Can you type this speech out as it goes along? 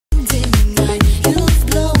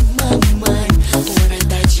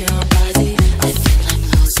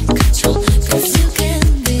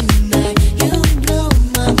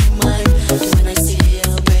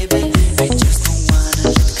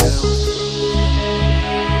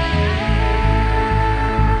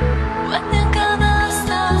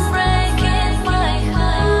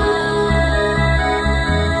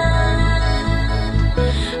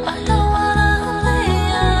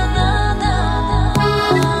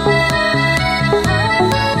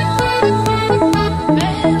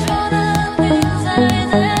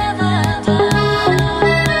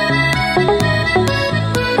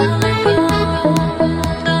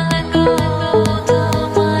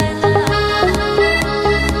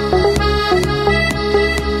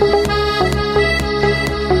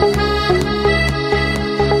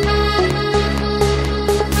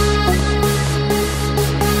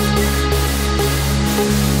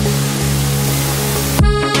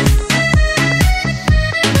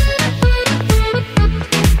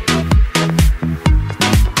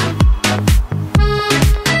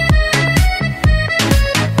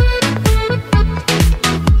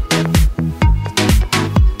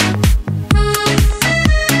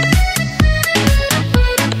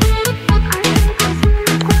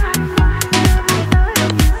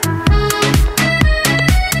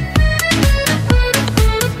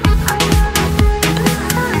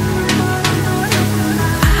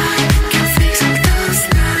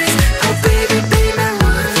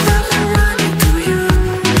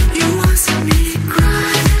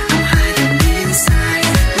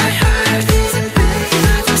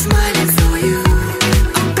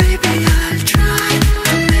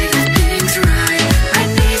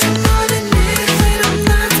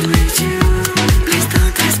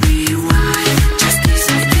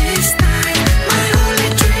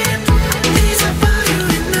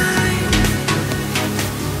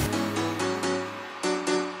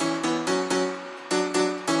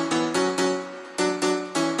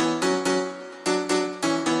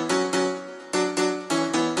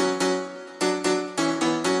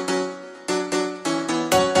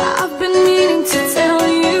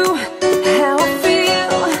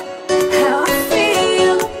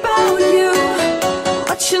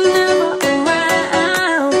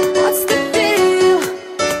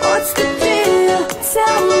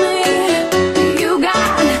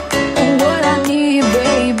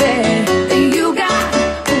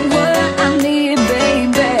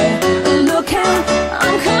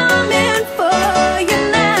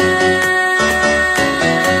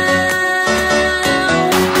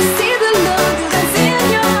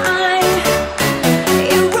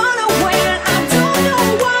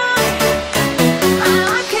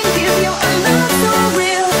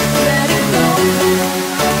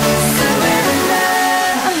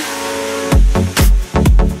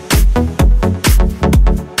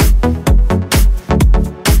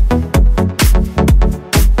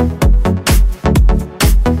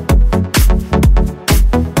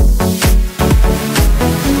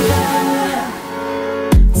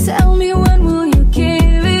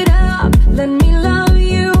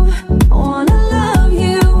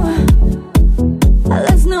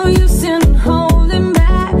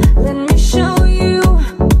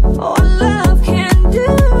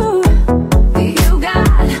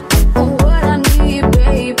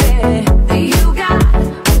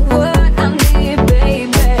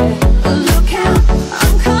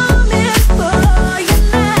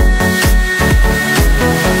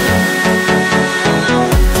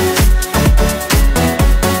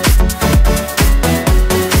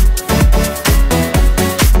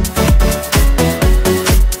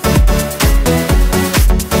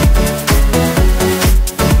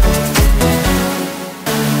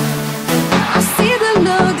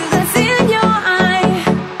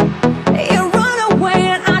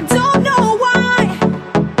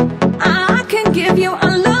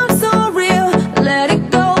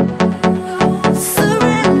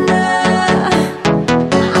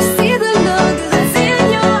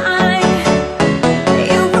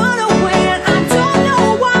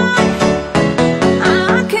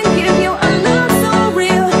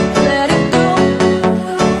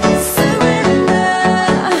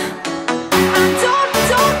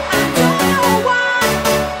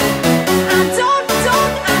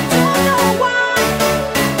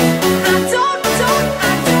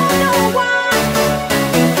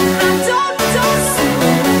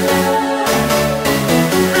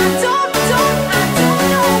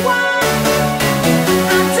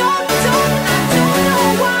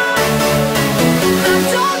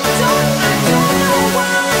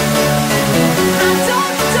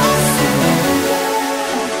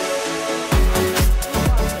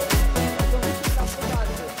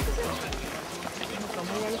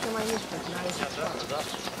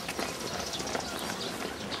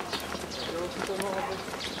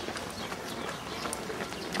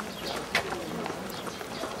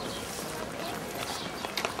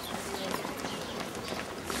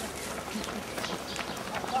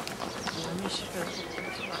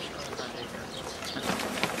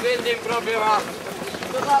din problema.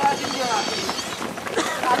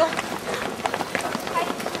 Alo?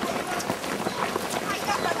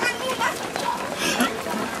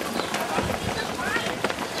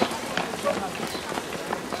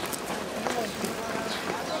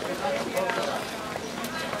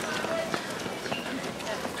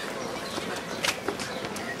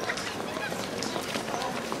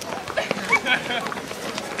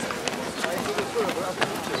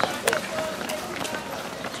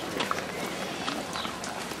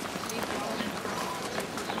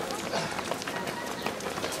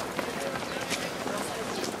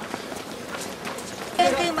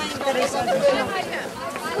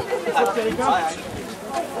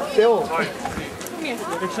 Teo.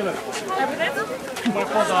 Excelent. Mai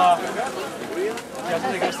pot, dar... E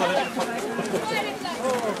atât de greu să alegem.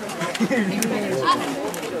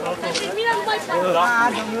 Da.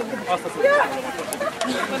 Asta sunt.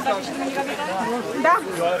 Da.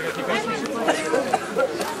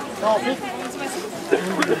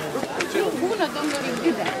 E bună, domnul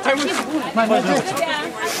Rigidea. E bună. Mai merge.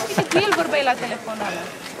 Cu el vorbeai la telefon ăla.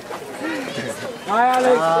 Hai,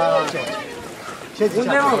 Alex! Ce zici?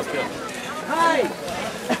 Unde mă? Hai!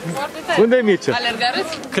 Unde e Mircea?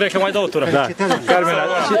 Alergarăți? Cred că mai dau o tură. Da,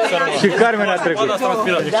 și Carmen a trecut.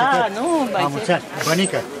 Da, nu, mai ce?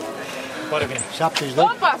 Bănică. Pare bine. 72?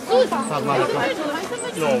 Opa, sus! Fac mare tot.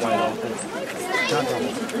 Nu mai dau.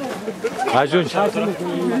 Ajungi. Aia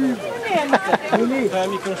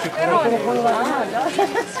mică, nu știu.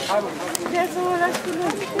 Ia să mă lași cu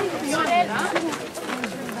noi.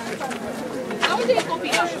 Unde e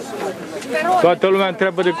copila? Toată lumea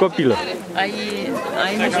întreabă de copilă. Ai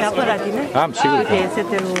meșeapă la tine? Am, sigur. Uite,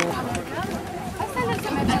 setelul...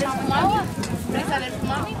 Vrei să alergi cu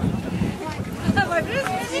mami? Mai vrei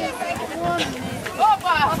să alergi?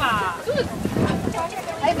 Opa! Sus!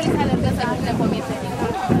 Hai, vrei să alergăm să ținem pe Mircea din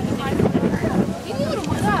urmă? Din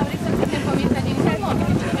urmă, da, vrei să ținem pe Mircea din urmă?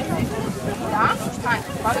 Da? Hai,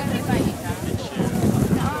 bagă trec aici.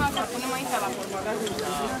 Da, să punem aici la portbagaj.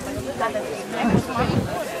 Hai, vrei cu mami?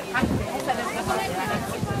 Hai, să alergăm pe Mircea.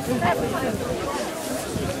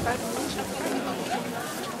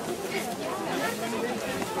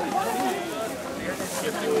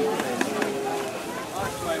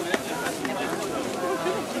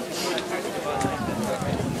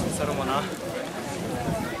 Să rămână.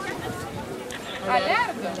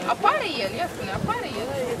 Aleargă! Apare el, ia spune, apare el.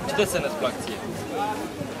 Ce desene-ți plac ție?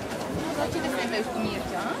 Dar ce desenezi cu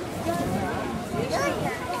Mircea, a?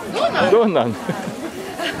 Donan.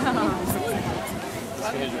 Să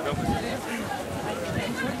ne jucăm?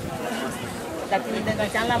 Dacă ne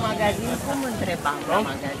duceam la magazin, cum întrebam la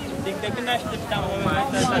magazin? De când așteptam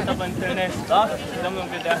momentul ăsta să vă întâlnesc, da? Domnul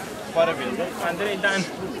Badea, pare bine. Andrei Dan,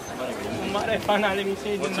 un mare fan al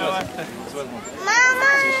emisiei dumneavoastră.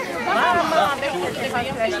 Mama, avem cum te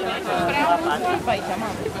faci aici. Vreau un clip aici,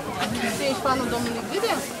 mamă. Tu ești fanul domnului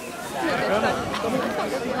Badea?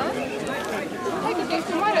 Hai că tu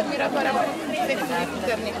ești o mare admiratoare a sexului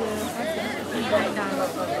puternic.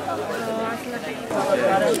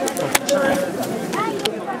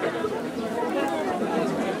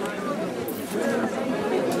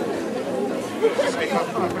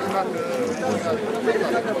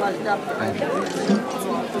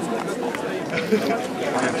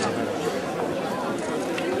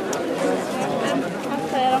 Asta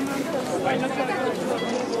era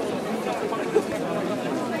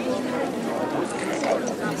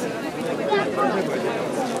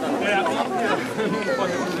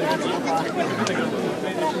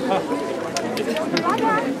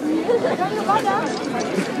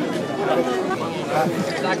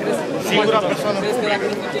Singura persoană. Crezi că dacă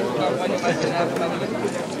nu timpul campanie mai generează mai nimic?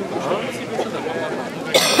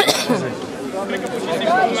 Cred că pur și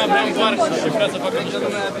simplu lumea vrea în doar și vrea să facă mișto.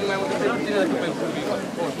 Lumea vine mai mult pentru tine decât pentru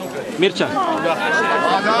Mircea. Da.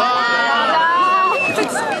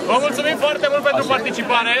 Vă mulțumim foarte mult pentru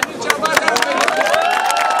participare.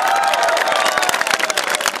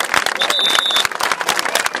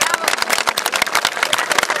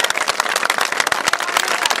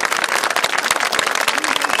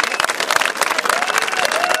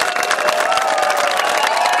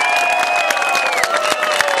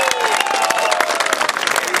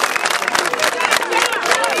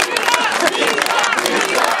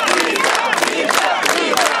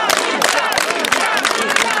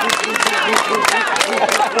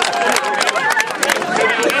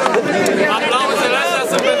 Aplauzele astea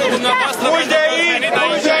sunt pentru dumneavoastră. Fugi de aici!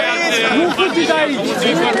 Fugi de aici! Nu fugi de aici!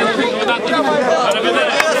 Mulțumim foarte mult încă o dată! La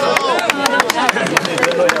revedere!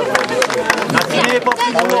 La tine e pe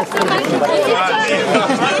primul loc!